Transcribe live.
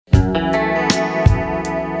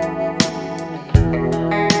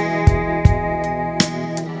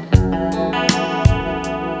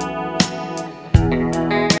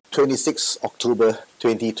26 October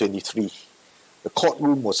 2023. The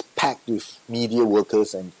courtroom was packed with media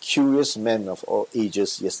workers and curious men of all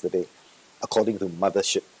ages yesterday, according to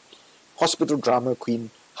Mothership. Hospital drama queen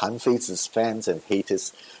Han Feizi's fans and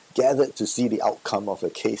haters gathered to see the outcome of the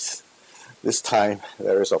case. This time,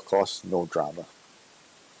 there is of course no drama.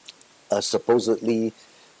 A supposedly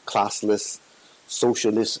classless,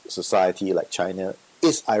 socialist society like China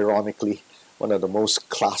is ironically one of the most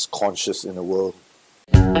class-conscious in the world.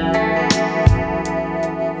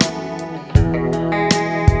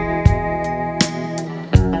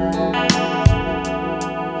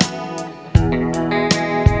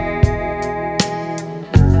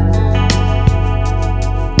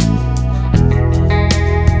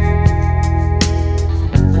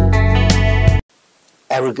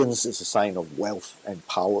 Arrogance is a sign of wealth and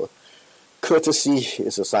power. Courtesy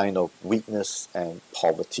is a sign of weakness and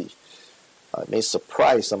poverty. It may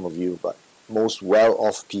surprise some of you, but most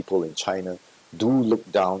well-off people in China do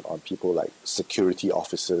look down on people like security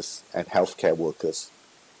officers and healthcare workers.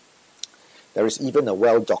 There is even a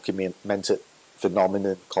well-documented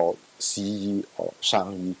phenomenon called Xi or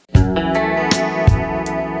Shangyi.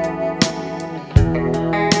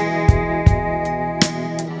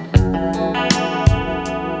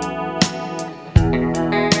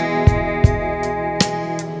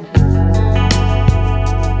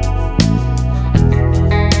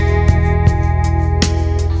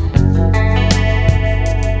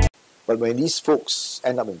 But when these folks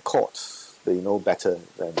end up in court, they know better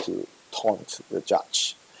than to taunt the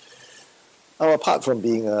judge. Now, apart from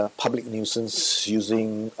being a public nuisance,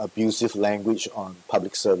 using abusive language on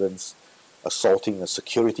public servants, assaulting a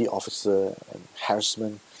security officer and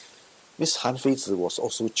harassment, Ms. Han Feizi was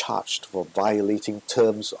also charged for violating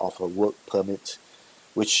terms of her work permit,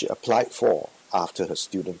 which she applied for after her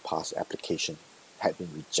student pass application had been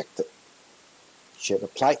rejected. She had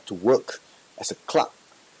applied to work as a clerk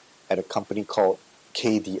at a company called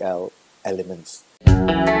KDL Elements.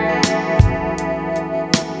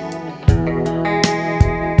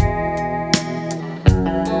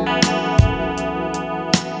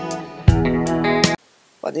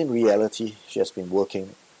 But in reality, she has been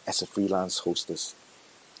working as a freelance hostess.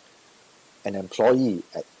 An employee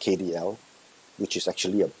at KDL, which is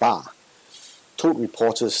actually a bar, told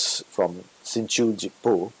reporters from Sin Chew Jit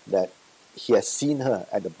Poh that he has seen her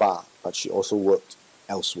at the bar, but she also worked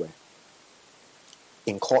elsewhere.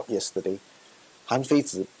 In court yesterday, Han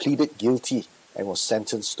Feizi pleaded guilty and was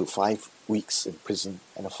sentenced to 5 weeks in prison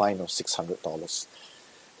and a fine of $600.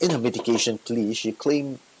 In her mitigation plea, she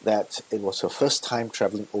claimed that it was her first time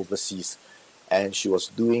traveling overseas and she was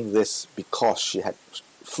doing this because she had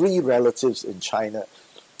 3 relatives in China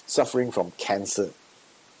suffering from cancer.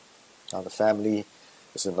 Now the family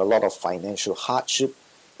is in a lot of financial hardship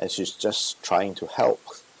and she's just trying to help.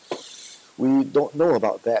 We don't know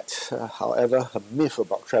about that. However, her myth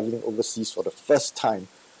about traveling overseas for the first time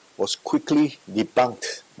was quickly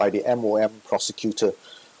debunked by the MOM prosecutor,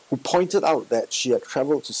 who pointed out that she had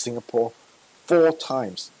traveled to Singapore 4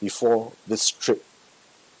 times before this trip.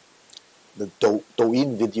 The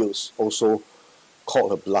Douyin videos also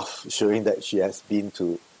called her bluff, showing that she has been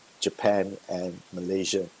to Japan and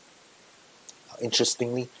Malaysia.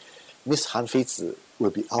 Interestingly, Ms. Han Feizi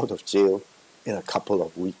will be out of jail in a couple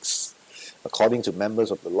of weeks. According to members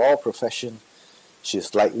of the law profession, she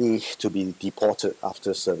is likely to be deported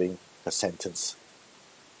after serving her sentence.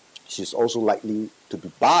 She is also likely to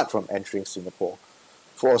be barred from entering Singapore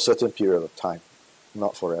for a certain period of time,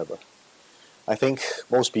 not forever. I think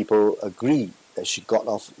most people agree that she got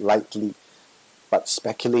off lightly, but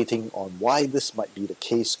speculating on why this might be the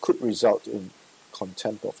case could result in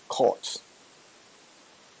contempt of court.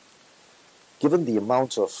 Given the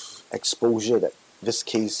amount of exposure that this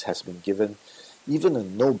case has been given, even a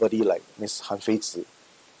nobody like Ms. Han Feizi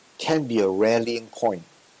can be a rallying point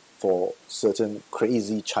for certain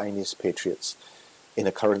crazy Chinese patriots in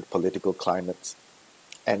the current political climate.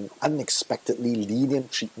 And unexpectedly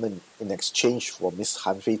lenient treatment in exchange for Ms.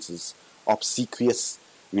 Han Feizi's obsequious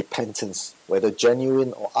repentance, whether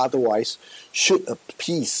genuine or otherwise, should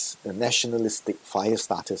appease the nationalistic fire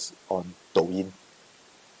starters on Douyin.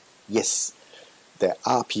 Yes, there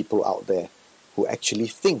are people out there who actually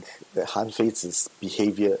think that Han Feizi's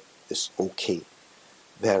behavior is okay.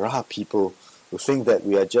 There are people who think that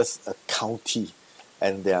we are just a county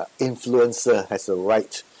and their influencer has a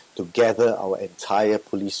right to gather our entire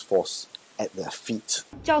police force at their feet.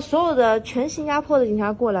 Now,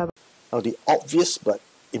 the obvious but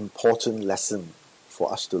important lesson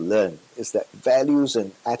for us to learn is that values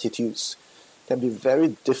and attitudes can be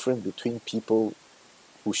very different between people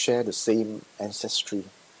who share the same ancestry.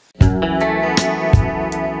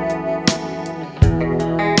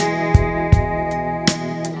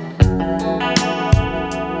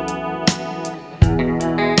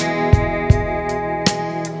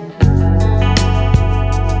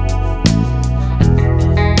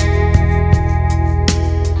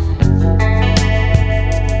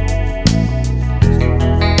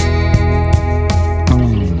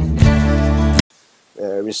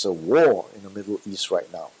 is a war in the Middle East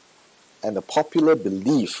right now. And the popular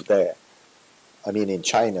belief there, in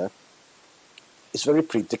China, is very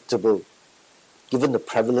predictable given the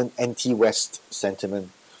prevalent anti-West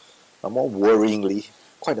sentiment. More worryingly,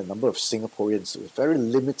 quite a number of Singaporeans with very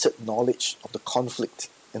limited knowledge of the conflict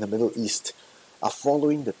in the Middle East are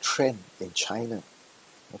following the trend in China.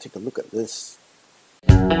 Now take a look at this.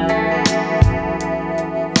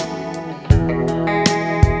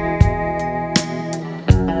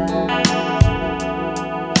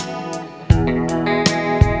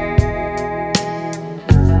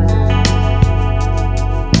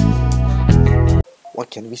 What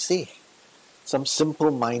can we say? Some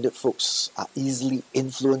simple-minded folks are easily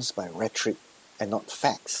influenced by rhetoric and not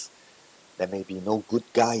facts. There may be no good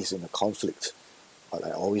guys in a conflict, but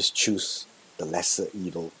I always choose the lesser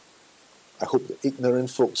evil. I hope the ignorant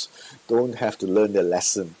folks don't have to learn their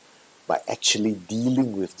lesson by actually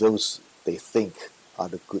dealing with those they think are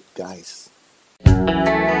the good guys.